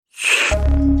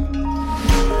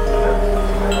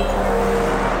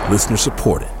Listener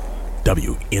supported.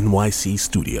 WNYC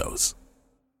Studios.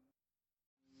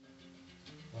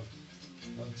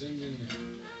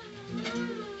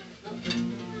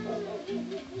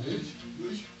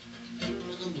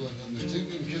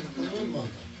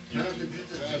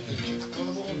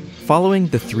 Following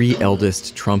the three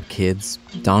eldest Trump kids,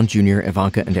 Don Jr.,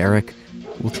 Ivanka, and Eric,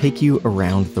 will take you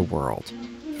around the world.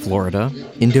 Florida,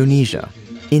 Indonesia,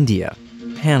 India,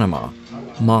 Panama,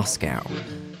 Moscow.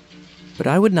 But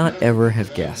I would not ever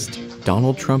have guessed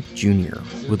Donald Trump Jr.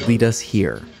 would lead us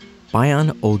here,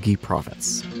 Bayan-Olgi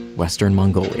Province, Western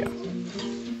Mongolia.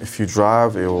 If you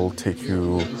drive, it will take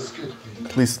you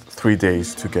at least 3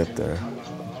 days to get there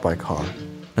by car.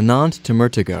 Anand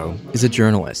Temurtago is a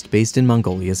journalist based in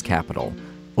Mongolia's capital,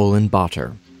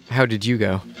 Ulaanbaatar. How did you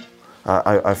go?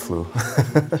 I flew.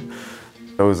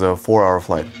 It was a 4-hour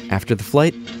flight. After the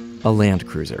flight, a Land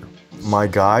Cruiser. My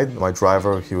guide, my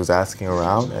driver, he was asking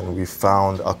around, and we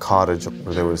found a cottage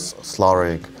where they was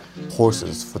slaughtering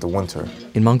horses for the winter.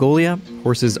 In Mongolia,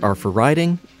 horses are for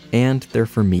riding, and they're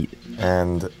for meat.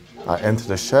 And I entered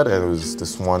the shed, and it was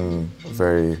this one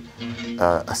very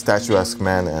a statuesque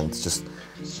man, and just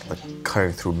like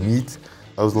cutting through meat.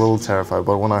 I was a little terrified,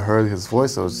 but when I heard his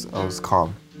voice, I was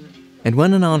calm. And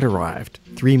when Anand arrived,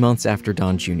 3 months after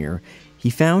Don Jr., he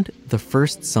found the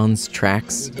first son's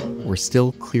tracks were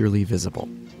still clearly visible.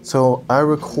 So I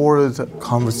recorded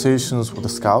conversations with the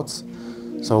scouts.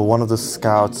 So one of the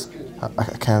scouts,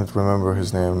 I can't remember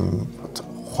his name,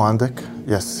 Hwandik?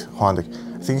 Yes, Hwandik.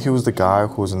 I think he was the guy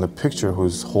who was in the picture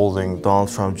who's holding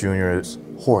Donald Trump Jr.'s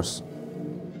horse.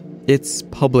 It's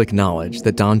public knowledge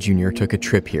that Don Jr. took a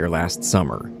trip here last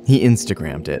summer. He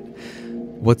Instagrammed it.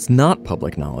 What's not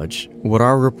public knowledge, what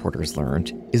our reporters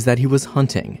learned, is that he was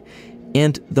hunting.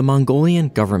 And the Mongolian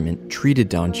government treated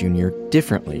Don Jr.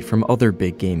 differently from other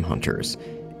big game hunters.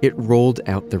 It rolled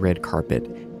out the red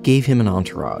carpet, gave him an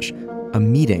entourage, a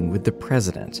meeting with the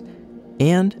president,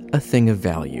 and a thing of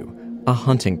value, a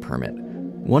hunting permit,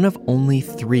 one of only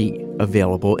 3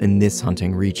 available in this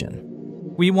hunting region.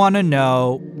 We want to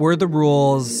know, were the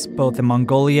rules both in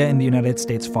Mongolia and the United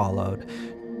States followed?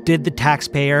 Did the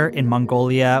taxpayer in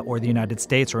Mongolia or the United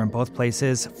States or in both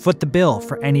places foot the bill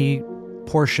for any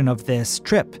portion of this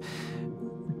trip?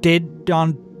 Did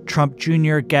Don Trump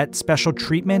Jr. get special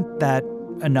treatment that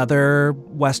another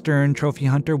Western trophy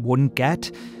hunter wouldn't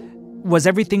get? Was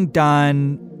everything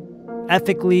done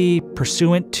ethically,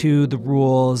 pursuant to the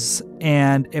rules?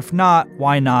 And if not,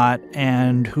 why not?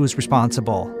 And who's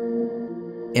responsible?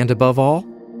 And above all,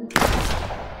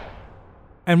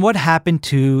 and what happened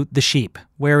to the sheep?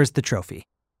 Where is the trophy?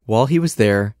 While he was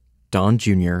there, Don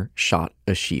Jr. shot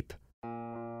a sheep.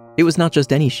 It was not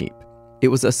just any sheep. It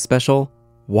was a special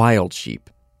wild sheep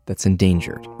that's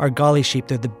endangered. Argali sheep,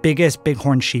 they're the biggest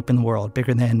bighorn sheep in the world,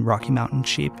 bigger than Rocky Mountain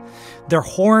sheep. Their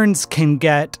horns can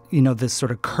get, this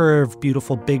sort of curved,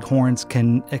 beautiful big horns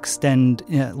can extend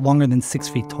longer than 6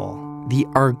 feet tall. The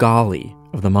Argali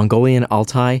of the Mongolian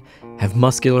Altai have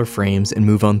muscular frames and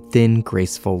move on thin,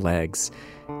 graceful legs.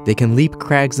 They can leap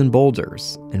crags and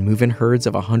boulders and move in herds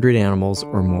of 100 animals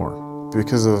or more.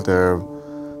 Because of their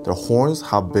horns,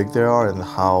 how big they are and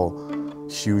how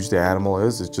huge the animal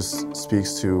is, it just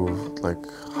speaks to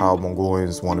how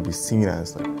Mongolians want to be seen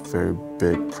as very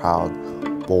big, proud,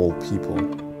 bold people.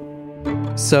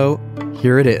 So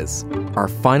here it is, our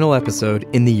final episode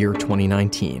in the year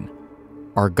 2019,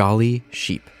 Argali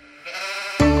sheep.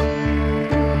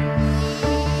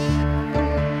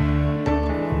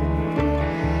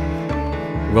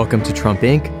 Welcome to Trump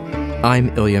Inc.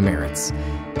 I'm Ilya Meritz.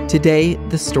 Today,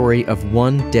 the story of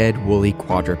one dead woolly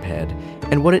quadruped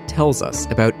and what it tells us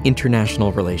about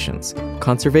international relations,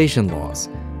 conservation laws,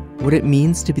 what it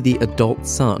means to be the adult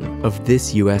son of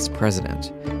this U.S.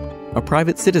 president, a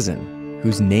private citizen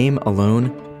whose name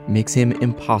alone makes him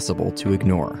impossible to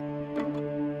ignore.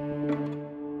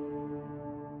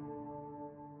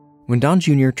 When Don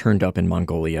Jr. turned up in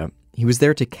Mongolia, he was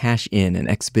there to cash in an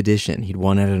expedition he'd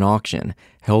won at an auction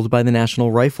held by the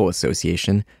National Rifle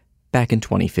Association back in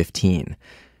 2015.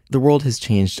 The world has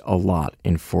changed a lot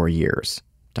in 4 years.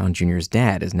 Don Jr.'s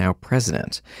dad is now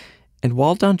president. And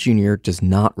while Don Jr. does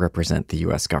not represent the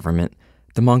U.S. government,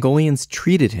 the Mongolians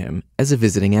treated him as a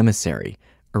visiting emissary,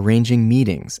 arranging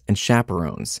meetings and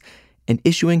chaperones, and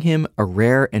issuing him a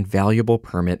rare and valuable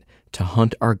permit to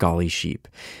hunt Argali sheep.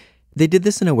 They did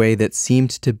this in a way that seemed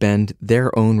to bend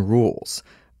their own rules.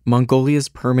 Mongolia's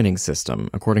permitting system,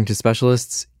 according to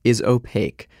specialists, is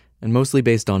opaque and mostly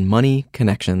based on money,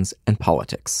 connections, and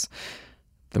politics.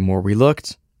 The more we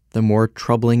looked, the more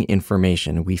troubling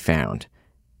information we found.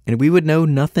 And we would know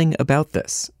nothing about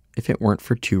this if it weren't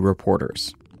for 2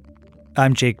 reporters.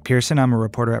 I'm Jake Pearson. I'm a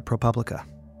reporter at ProPublica.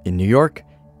 In New York,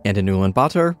 and in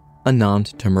Ulaanbaatar,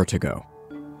 Anand Temirtago.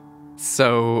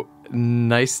 So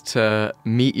nice to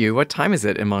meet you. What time is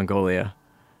it in Mongolia?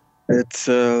 It's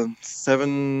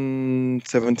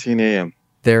 7:17 a.m.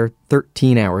 They're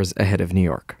 13 hours ahead of New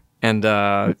York. And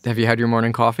have you had your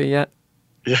morning coffee yet?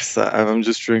 Yes, I'm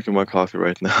just drinking my coffee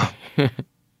right now.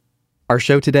 Our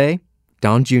show today,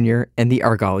 Don Jr. and the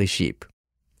Argali sheep.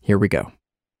 Here we go.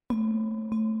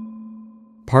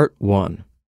 Part 1.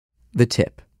 The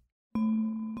tip.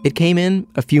 It came in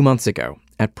a few months ago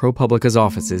at ProPublica's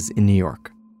offices in New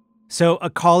York. So a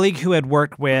colleague who had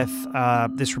worked with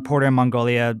this reporter in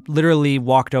Mongolia literally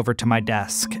walked over to my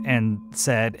desk and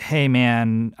said, "Hey,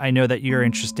 man, I know that you're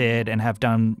interested and have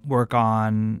done work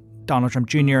on Donald Trump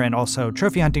Jr. and also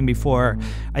trophy hunting before.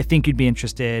 I think you'd be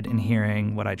interested in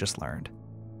hearing what I just learned."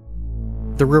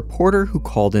 The reporter who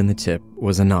called in the tip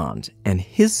was Anand, and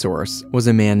his source was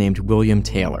a man named William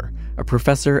Taylor, a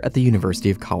professor at the University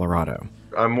of Colorado.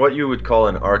 I'm what you would call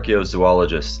an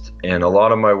archaeozoologist, and a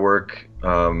lot of my work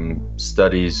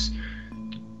studies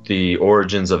the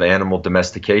origins of animal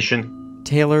domestication.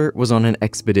 Taylor was on an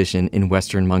expedition in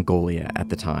western Mongolia at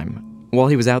the time. While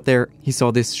he was out there, he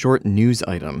saw this short news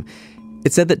item.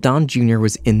 It said that Don Jr.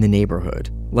 was in the neighborhood,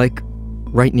 like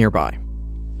right nearby.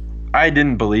 I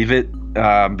didn't believe it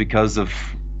because of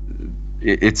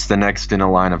it's the next in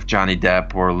a line of Johnny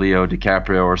Depp or Leo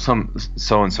DiCaprio or some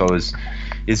so-and-so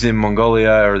is in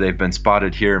Mongolia or they've been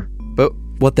spotted here. But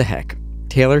what the heck?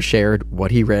 Taylor shared what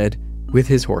he read with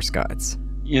his horse guides.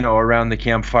 You know, around the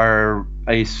campfire,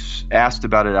 I asked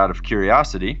about it out of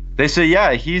curiosity. They say,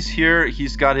 yeah, he's here.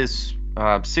 He's got his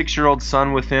 6-year-old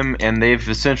son with him, and they've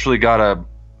essentially got a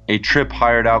trip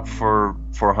hired out for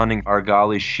hunting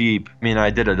Argali sheep. I mean, I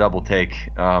did a double take.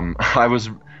 I was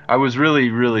really,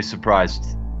 really surprised.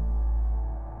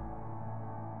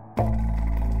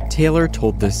 Taylor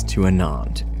told this to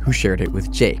Anand, who shared it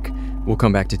with Jake. We'll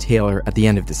come back to Taylor at the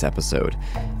end of this episode.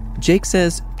 Jake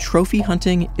says trophy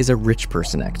hunting is a rich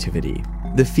person activity.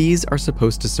 The fees are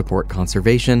supposed to support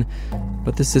conservation,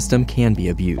 but the system can be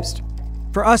abused.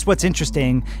 For us, what's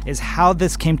interesting is how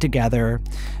this came together,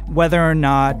 whether or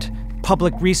not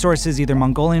public resources, either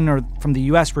Mongolian or from the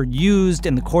U.S., were used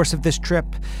in the course of this trip,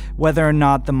 whether or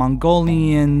not the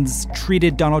Mongolians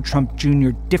treated Donald Trump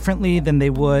Jr. differently than they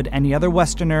would any other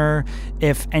Westerner,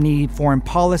 if any foreign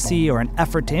policy or an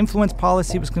effort to influence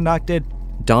policy was conducted.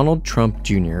 Donald Trump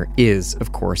Jr. is,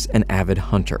 of course, an avid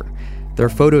hunter. There are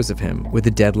photos of him with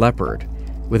a dead leopard,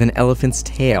 with an elephant's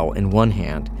tail in one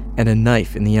hand and a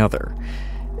knife in the other.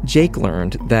 Jake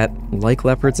learned that, like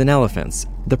leopards and elephants,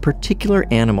 the particular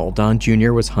animal Don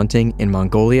Jr. was hunting in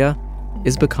Mongolia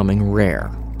is becoming rare.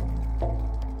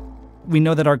 We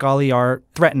know that Argali are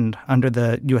threatened under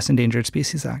the U.S. Endangered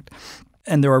Species Act,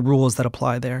 and there are rules that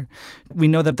apply there. We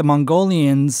know that the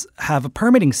Mongolians have a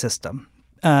permitting system.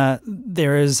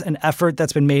 There is an effort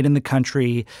that's been made in the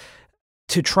country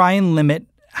to try and limit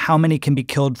how many can be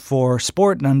killed for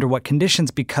sport and under what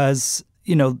conditions because,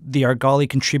 you know, the Argali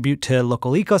contribute to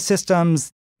local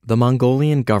ecosystems. The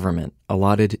Mongolian government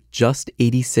allotted just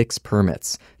 86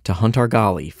 permits to hunt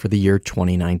Argali for the year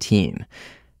 2019.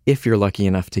 If you're lucky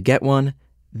enough to get one,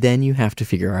 then you have to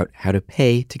figure out how to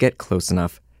pay to get close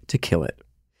enough to kill it.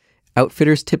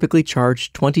 Outfitters typically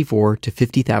charge $24,000 to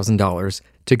 $50,000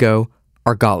 to go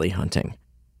Argali hunting.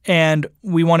 And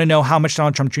we want to know how much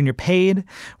Donald Trump Jr. paid.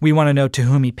 We want to know to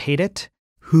whom he paid it.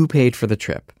 Who paid for the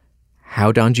trip?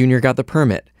 How Don Jr. got the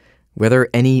permit? Whether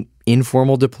any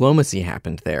informal diplomacy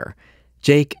happened there.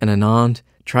 Jake and Anand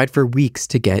tried for weeks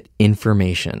to get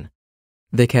information.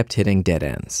 They kept hitting dead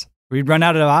ends. We'd run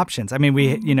out of options. I mean,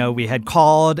 we had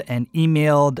called and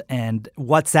emailed and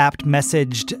WhatsApped,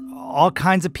 messaged all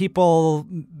kinds of people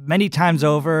many times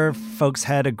over. Folks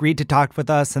had agreed to talk with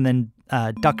us and then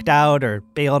ducked out or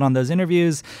bailed on those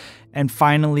interviews. And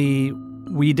finally,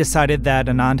 we decided that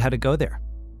Anand had to go there.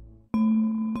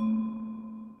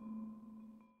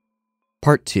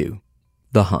 Part 2.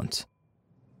 The Hunt.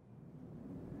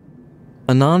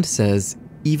 Anand says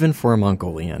even for a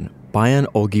Mongolian,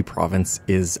 Bayan-Olgi province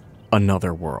is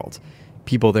another world.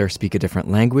 People there speak a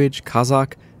different language,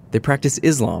 Kazakh. They practice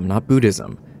Islam, not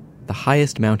Buddhism. The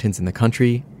highest mountains in the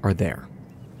country are there.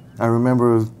 I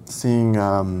remember seeing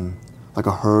like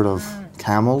a herd of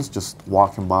camels just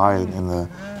walking by in the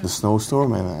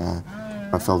snowstorm, and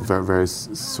I felt very, very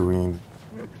serene.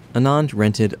 Anand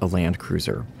rented a Land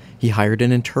Cruiser. He hired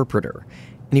an interpreter,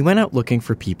 and he went out looking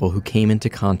for people who came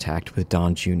into contact with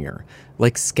Don Jr.,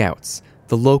 like scouts,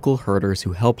 the local herders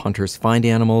who help hunters find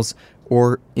animals,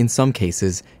 or, in some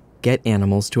cases, get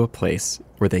animals to a place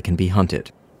where they can be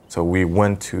hunted. So we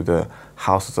went to the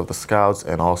houses of the scouts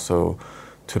and also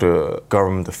to the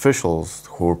government officials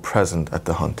who were present at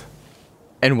the hunt.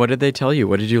 And what did they tell you?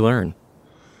 What did you learn?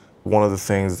 One of the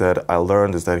things that I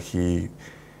learned is that he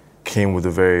came with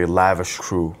a very lavish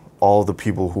crew. All the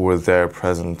people who were there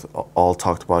present all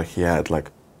talked about he had like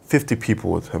 50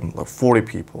 people with him, like 40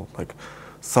 people, like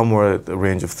somewhere at the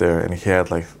range of there. And he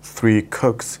had like 3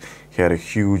 cooks, he had a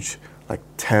huge like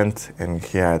tent, and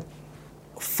he had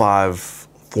 5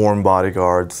 foreign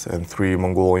bodyguards and 3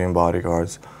 Mongolian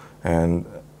bodyguards. And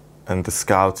the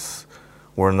scouts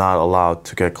were not allowed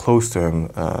to get close to him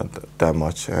that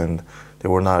much, and they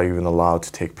were not even allowed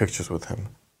to take pictures with him.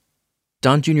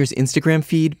 Don Jr.'s Instagram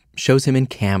feed shows him in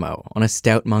camo on a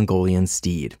stout Mongolian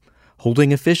steed,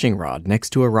 holding a fishing rod next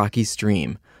to a rocky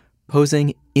stream,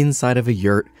 posing inside of a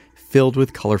yurt filled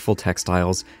with colorful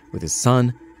textiles with his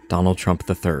son, Donald Trump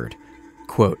III.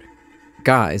 Quote,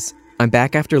 "Guys, I'm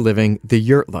back after living the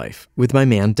yurt life with my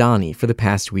man Donnie for the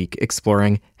past week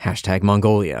exploring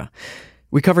 #Mongolia.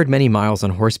 We covered many miles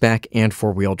on horseback and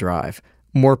 4-wheel drive.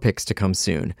 More pics to come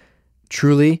soon.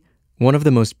 Truly, one of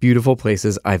the most beautiful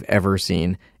places I've ever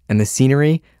seen, and the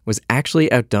scenery was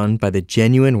actually outdone by the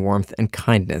genuine warmth and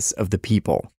kindness of the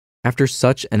people. After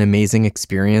such an amazing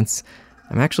experience,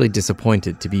 I'm actually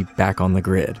disappointed to be back on the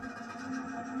grid."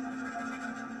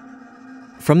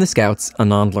 From the scouts,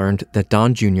 Anand learned that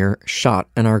Don Jr. shot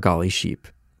an Argali sheep.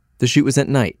 The shoot was at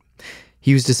night.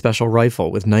 He used a special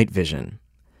rifle with night vision.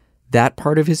 That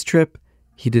part of his trip,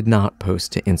 he did not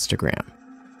post to Instagram.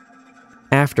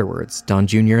 Afterwards, Don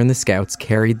Jr. and the scouts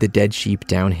carried the dead sheep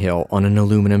downhill on an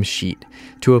aluminum sheet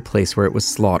to a place where it was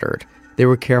slaughtered. They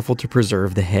were careful to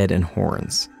preserve the head and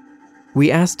horns.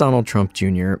 We asked Donald Trump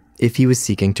Jr. if he was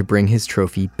seeking to bring his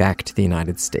trophy back to the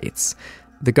United States.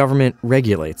 The government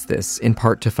regulates this, in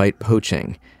part to fight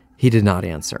poaching. He did not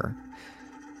answer.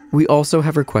 We also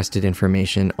have requested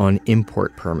information on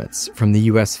import permits from the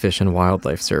U.S. Fish and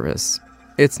Wildlife Service.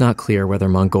 It's not clear whether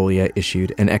Mongolia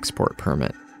issued an export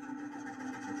permit.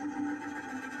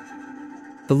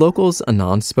 The locals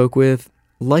Anand spoke with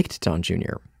liked Don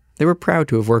Jr. They were proud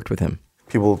to have worked with him.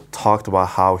 People talked about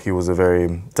how he was a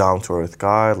very down-to-earth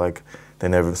guy, like they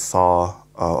never saw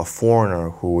a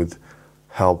foreigner who would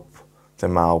help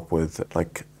them out with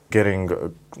like getting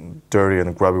dirty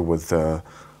and grubby with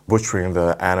butchering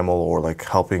the animal or like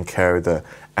helping carry the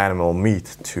animal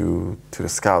meat to the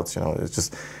scouts. You know, it's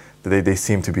just they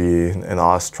seemed to be in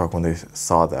awestruck when they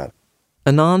saw that.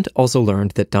 Anand also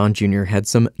learned that Don Jr. had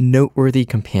some noteworthy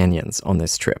companions on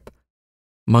this trip.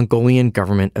 Mongolian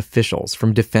government officials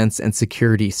from defense and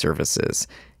security services,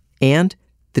 and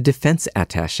the defense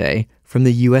attaché from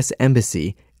the U.S.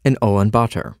 Embassy in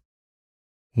Ulaanbaatar.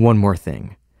 One more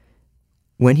thing.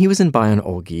 When he was in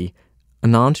Bayan-Olgi,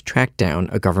 Anand tracked down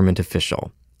a government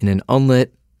official in an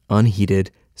unlit,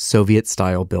 unheated,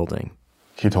 Soviet-style building.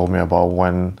 He told me about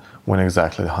when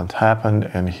exactly the hunt happened,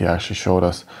 and he actually showed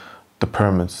us the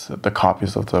permits, the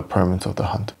copies of the permits of the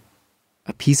hunt.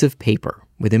 A piece of paper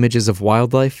with images of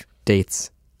wildlife,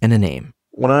 dates, and a name.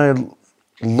 When I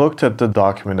looked at the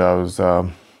document,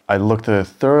 I looked at it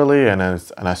thoroughly, and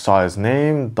I saw his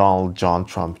name, Donald John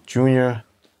Trump Jr.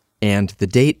 And the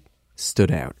date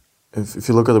stood out. If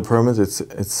you look at the permit,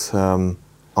 it's on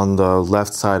the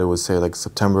left side, it would say like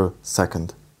September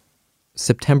 2nd.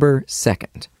 September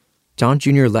 2nd. Don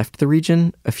Jr. left the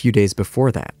region a few days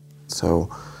before that. So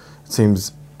it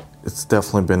seems it's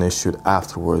definitely been issued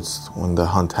afterwards when the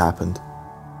hunt happened.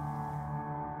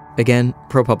 Again,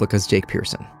 ProPublica's Jake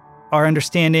Pearson. Our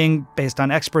understanding, based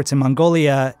on experts in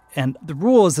Mongolia and the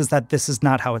rules, is that this is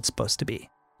not how it's supposed to be.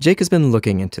 Jake has been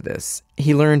looking into this.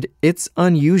 He learned it's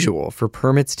unusual for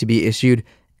permits to be issued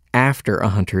after a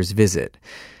hunter's visit.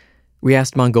 We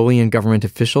asked Mongolian government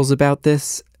officials about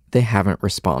this. They haven't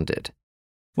responded.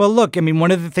 Well, look, I mean,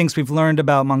 one of the things we've learned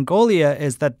about Mongolia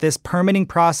is that this permitting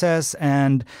process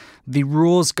and the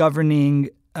rules governing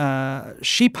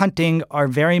sheep hunting are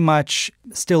very much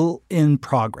still in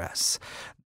progress.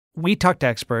 We talked to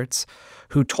experts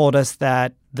who told us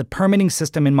that the permitting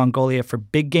system in Mongolia for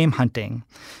big game hunting,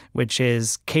 which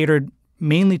is catered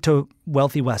mainly to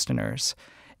wealthy Westerners,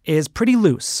 is pretty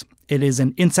loose. It is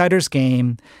an insider's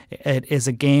game. It is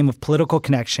a game of political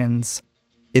connections.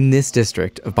 In this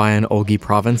district of Bayan-Olgi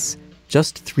province,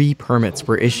 just 3 permits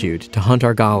were issued to hunt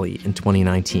Argali in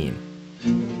 2019.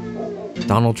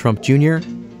 Donald Trump Jr.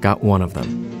 got one of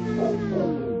them.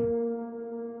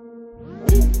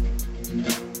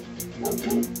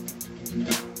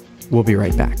 We'll be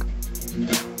right back.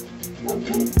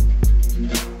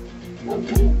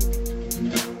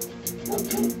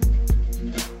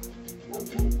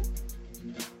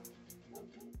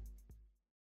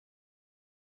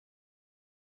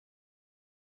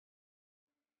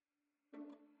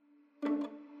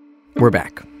 We're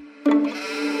back.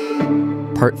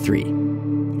 Part 3.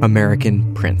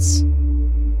 American Prince.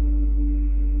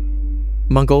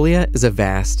 Mongolia is a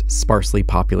vast, sparsely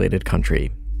populated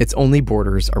country. Its only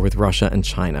borders are with Russia and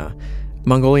China.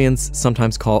 Mongolians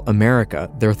sometimes call America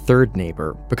their third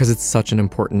neighbor because it's such an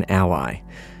important ally.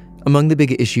 Among the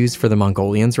big issues for the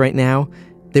Mongolians right now,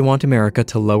 they want America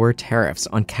to lower tariffs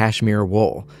on cashmere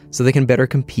wool so they can better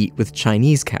compete with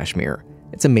Chinese cashmere.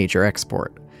 It's a major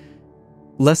export.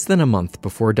 Less than a month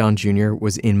before Don Jr.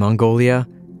 was in Mongolia,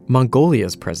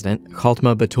 Mongolia's president,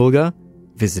 Khaltma Batulga,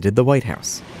 visited the White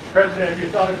House. President, have you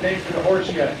thought of names for the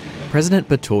horse yet? President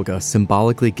Batulga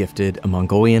symbolically gifted a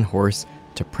Mongolian horse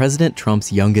to President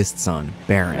Trump's youngest son,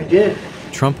 Barron. I did.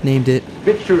 Trump named it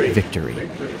Victory. Victory.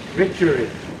 Victory.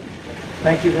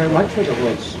 Thank you very much for the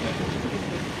horse.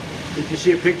 Did you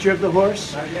see a picture of the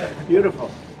horse? Not yet. Beautiful.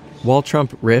 While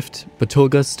Trump riffed,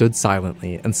 Batulga stood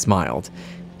silently and smiled.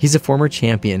 He's a former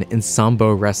champion in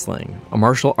Sambo wrestling, a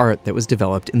martial art that was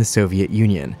developed in the Soviet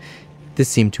Union. This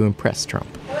seemed to impress Trump.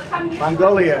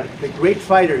 Mongolia, the great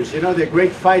fighters, they're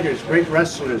great fighters, great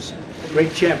wrestlers,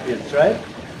 great champions, right?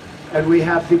 And we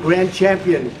have the grand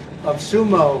champion of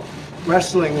sumo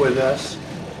wrestling with us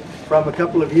from a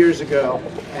couple of years ago,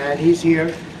 and he's here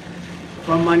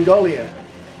from Mongolia.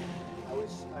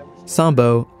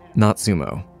 Sambo, not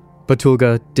sumo.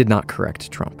 Batulga did not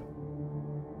correct Trump.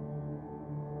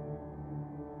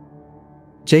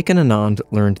 Jake and Anand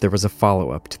learned there was a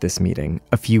follow-up to this meeting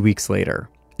a few weeks later.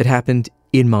 It happened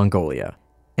in Mongolia,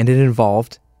 and it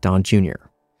involved Don Jr.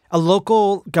 A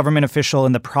local government official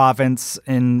in the province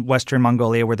in Western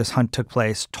Mongolia where this hunt took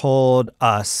place told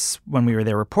us when we were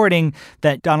there reporting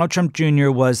that Donald Trump Jr.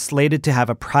 was slated to have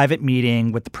a private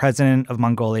meeting with the president of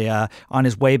Mongolia on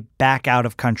his way back out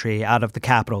of country, out of the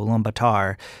capital,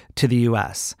 Ulaanbaatar, to the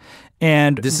U.S.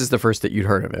 And this is the first that you'd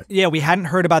heard of it. Yeah, we hadn't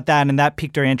heard about that, and that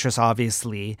piqued our interest,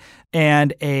 obviously.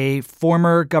 And a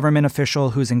former government official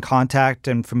who's in contact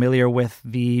and familiar with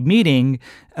the meeting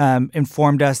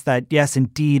informed us that, yes,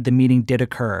 indeed, the meeting did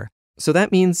occur. So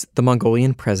that means the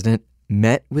Mongolian president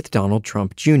met with Donald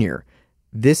Trump Jr.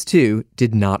 This, too,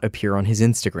 did not appear on his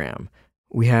Instagram.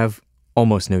 We have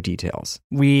almost no details.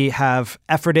 We have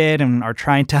efforted and are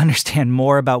trying to understand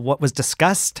more about what was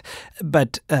discussed,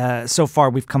 but so far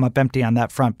we've come up empty on that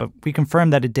front, but we confirm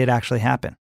that it did actually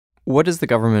happen. What does the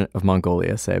government of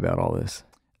Mongolia say about all this?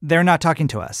 They're not talking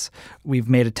to us. We've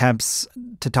made attempts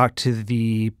to talk to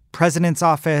the president's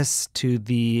office, to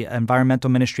the environmental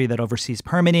ministry that oversees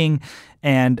permitting,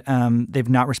 and they've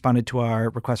not responded to our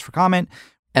request for comment.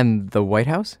 And the White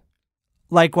House?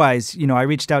 Likewise, I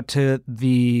reached out to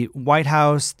the White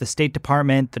House, the State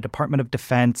Department, the Department of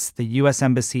Defense, the U.S.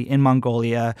 Embassy in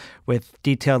Mongolia with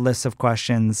detailed lists of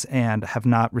questions and have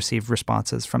not received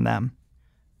responses from them.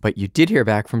 But you did hear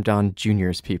back from Don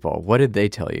Jr.'s people. What did they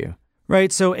tell you?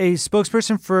 Right. So a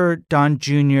spokesperson for Don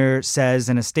Jr. says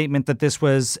in a statement that this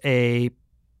was a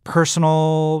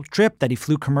personal trip, that he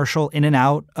flew commercial in and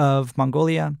out of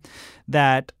Mongolia,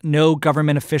 that no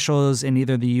government officials in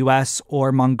either the U.S.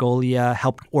 or Mongolia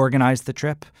helped organize the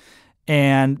trip,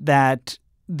 and that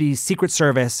the Secret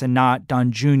Service and not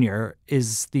Don Jr.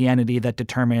 is the entity that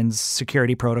determines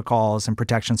security protocols and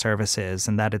protection services,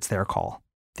 and that it's their call.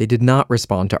 They did not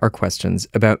respond to our questions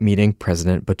about meeting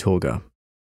President Batulga.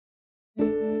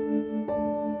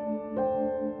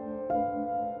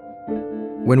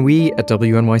 When we at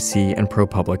WNYC and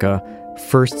ProPublica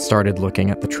first started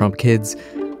looking at the Trump kids,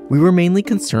 we were mainly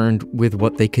concerned with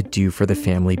what they could do for the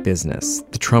family business,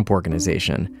 the Trump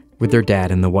Organization, with their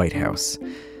dad in the White House.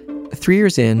 3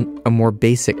 years in, a more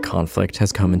basic conflict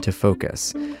has come into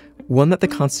focus, one that the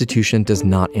Constitution does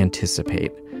not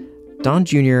anticipate. Don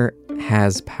Jr.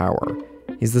 has power.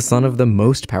 He's the son of the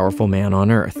most powerful man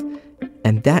on earth,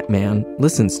 and that man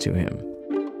listens to him.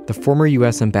 The former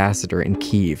U.S. ambassador in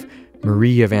Kyiv,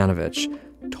 Marie Yovanovitch,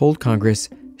 told Congress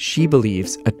she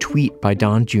believes a tweet by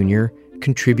Don Jr.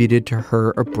 contributed to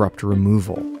her abrupt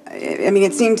removal. I mean,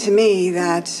 it seemed to me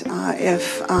that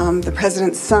if the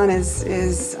president's son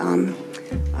is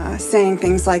saying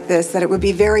things like this, that it would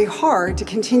be very hard to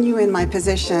continue in my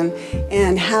position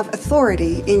and have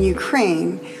authority in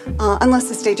Ukraine unless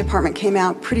the State Department came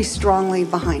out pretty strongly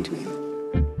behind me.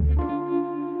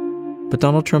 But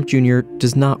Donald Trump Jr.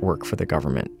 does not work for the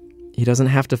government. He doesn't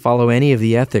have to follow any of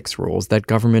the ethics rules that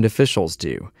government officials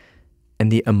do.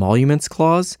 And the Emoluments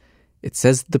Clause, it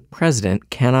says the president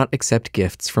cannot accept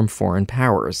gifts from foreign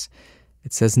powers.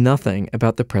 It says nothing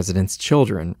about the president's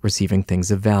children receiving things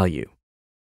of value.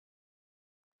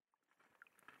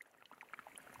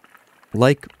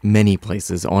 Like many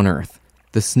places on Earth,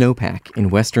 the snowpack in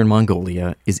Western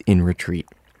Mongolia is in retreat.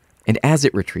 And as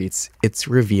it retreats, it's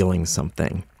revealing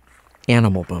something.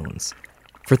 Animal bones.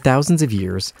 For thousands of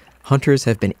years, hunters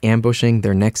have been ambushing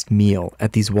their next meal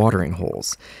at these watering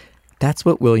holes. That's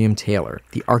what William Taylor,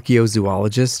 the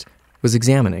archaeozoologist, was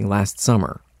examining last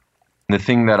summer. The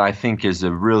thing that I think is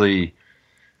a really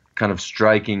kind of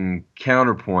striking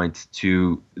counterpoint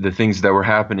to the things that were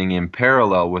happening in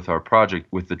parallel with our project,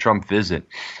 with the Trump visit,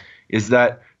 is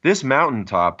that this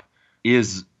mountaintop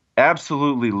is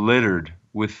absolutely littered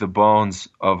with the bones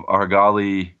of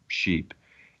Argali sheep.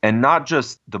 And not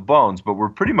just the bones, but we're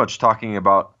pretty much talking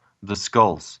about the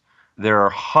skulls. There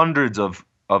are hundreds of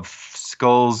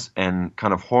skulls and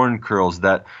kind of horn curls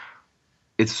that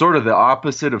it's sort of the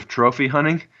opposite of trophy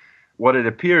hunting. What it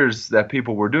appears that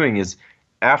people were doing is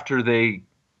after they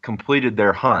completed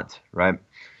their hunt, right,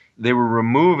 they were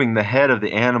removing the head of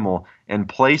the animal and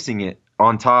placing it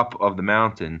on top of the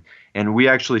mountain. And we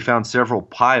actually found several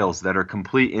piles that are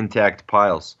complete intact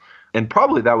piles. And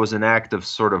probably that was an act of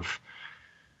sort of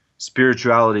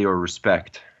spirituality or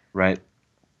respect, right?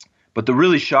 But the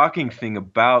really shocking thing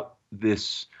about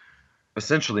this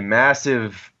essentially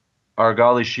massive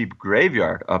Argali sheep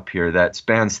graveyard up here that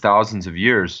spans thousands of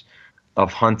years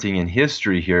of hunting and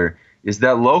history here is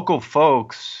that local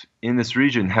folks in this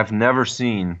region have never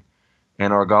seen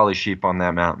an Argali sheep on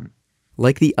that mountain.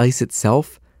 Like the ice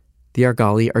itself, the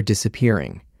Argali are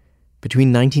disappearing.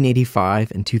 Between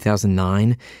 1985 and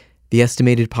 2009, the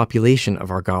estimated population of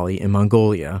Argali in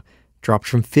Mongolia dropped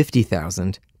from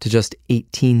 50,000 to just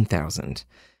 18,000.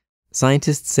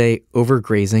 Scientists say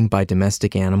overgrazing by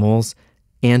domestic animals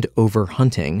and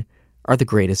overhunting are the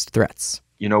greatest threats.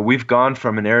 You know, we've gone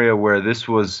from an area where this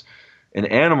was an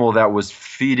animal that was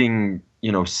feeding,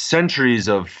 centuries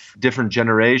of different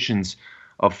generations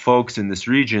of folks in this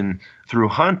region through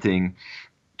hunting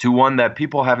to one that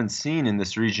people haven't seen in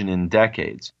this region in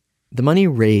decades. The money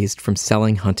raised from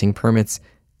selling hunting permits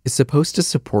is supposed to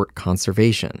support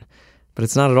conservation, but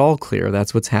it's not at all clear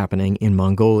that's what's happening in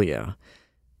Mongolia.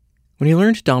 When he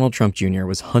learned Donald Trump Jr.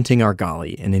 was hunting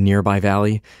Argali in a nearby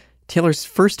valley, Taylor's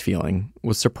first feeling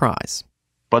was surprise.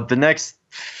 But the next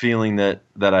feeling that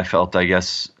I felt, I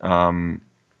guess,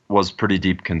 was pretty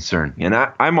deep concern. And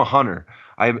I'm a hunter.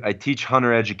 I teach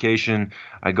hunter education.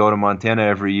 I go to Montana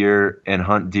every year and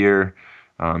hunt deer,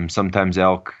 sometimes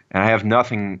elk. And I have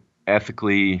nothing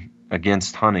ethically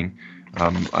against hunting.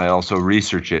 I also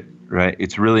research it, right?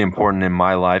 It's really important in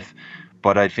my life,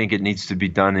 but I think it needs to be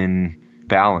done in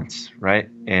balance, right?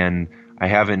 And I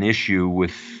have an issue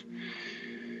with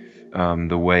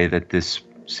the way that this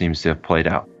seems to have played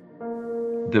out.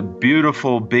 The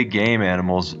beautiful big game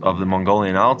animals of the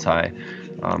Mongolian Altai,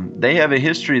 they have a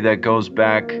history that goes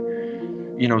back,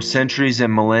 centuries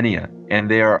and millennia. And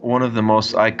they are one of the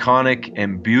most iconic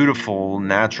and beautiful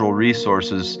natural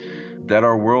resources that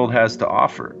our world has to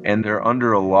offer. And they're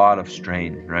under a lot of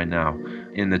strain right now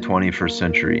in the 21st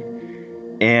century.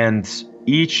 And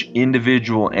each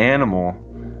individual animal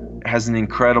has an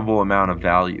incredible amount of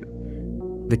value.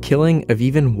 The killing of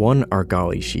even one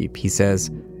Argali sheep, he says,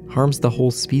 harms the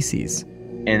whole species.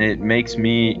 And it makes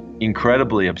me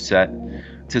incredibly upset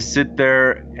to sit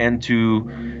there and to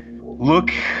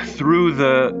look through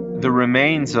the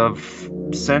remains of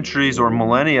centuries or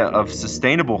millennia of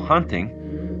sustainable hunting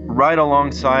right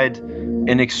alongside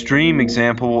an extreme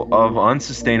example of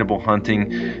unsustainable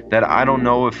hunting that I don't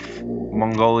know if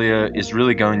Mongolia is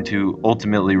really going to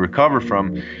ultimately recover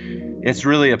from. It's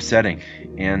really upsetting.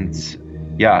 And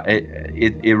yeah,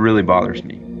 it really bothers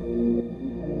me.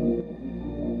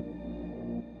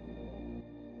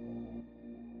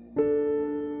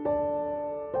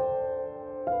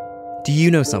 Do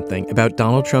you know something about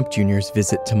Donald Trump Jr.'s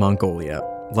visit to Mongolia?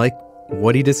 Like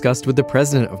what he discussed with the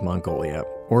president of Mongolia,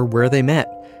 or where they met,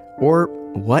 or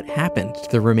what happened to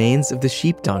the remains of the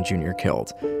sheep Don Jr.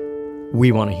 killed?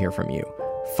 We want to hear from you.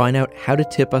 Find out how to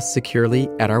tip us securely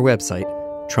at our website,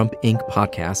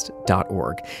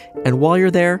 TrumpIncPodcast.org. And while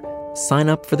you're there, sign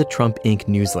up for the Trump Inc.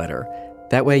 newsletter.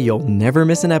 That way you'll never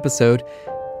miss an episode,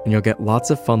 and you'll get lots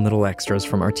of fun little extras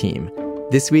from our team.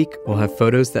 This week, we'll have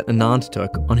photos that Anand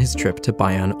took on his trip to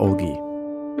Bayan-Olgi.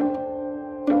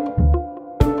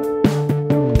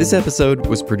 This episode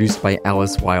was produced by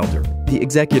Alice Wilder. The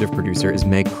executive producer is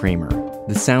Meg Kramer.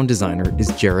 The sound designer is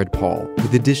Jared Paul,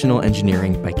 with additional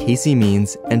engineering by Casey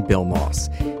Means and Bill Moss.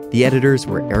 The editors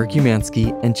were Eric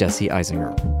Umansky and Jesse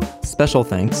Eisinger. Special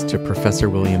thanks to Professor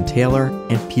William Taylor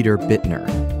and Peter Bittner,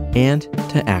 and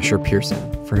to Asher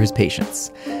Pearson for his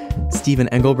patience. Stephen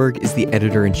Engelberg is the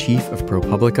editor-in-chief of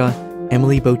ProPublica.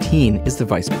 Emily Botein is the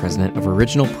vice president of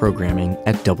original programming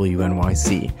at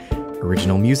WNYC.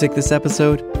 Original music this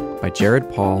episode by Jared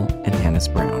Paul and Hannes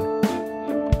Brown.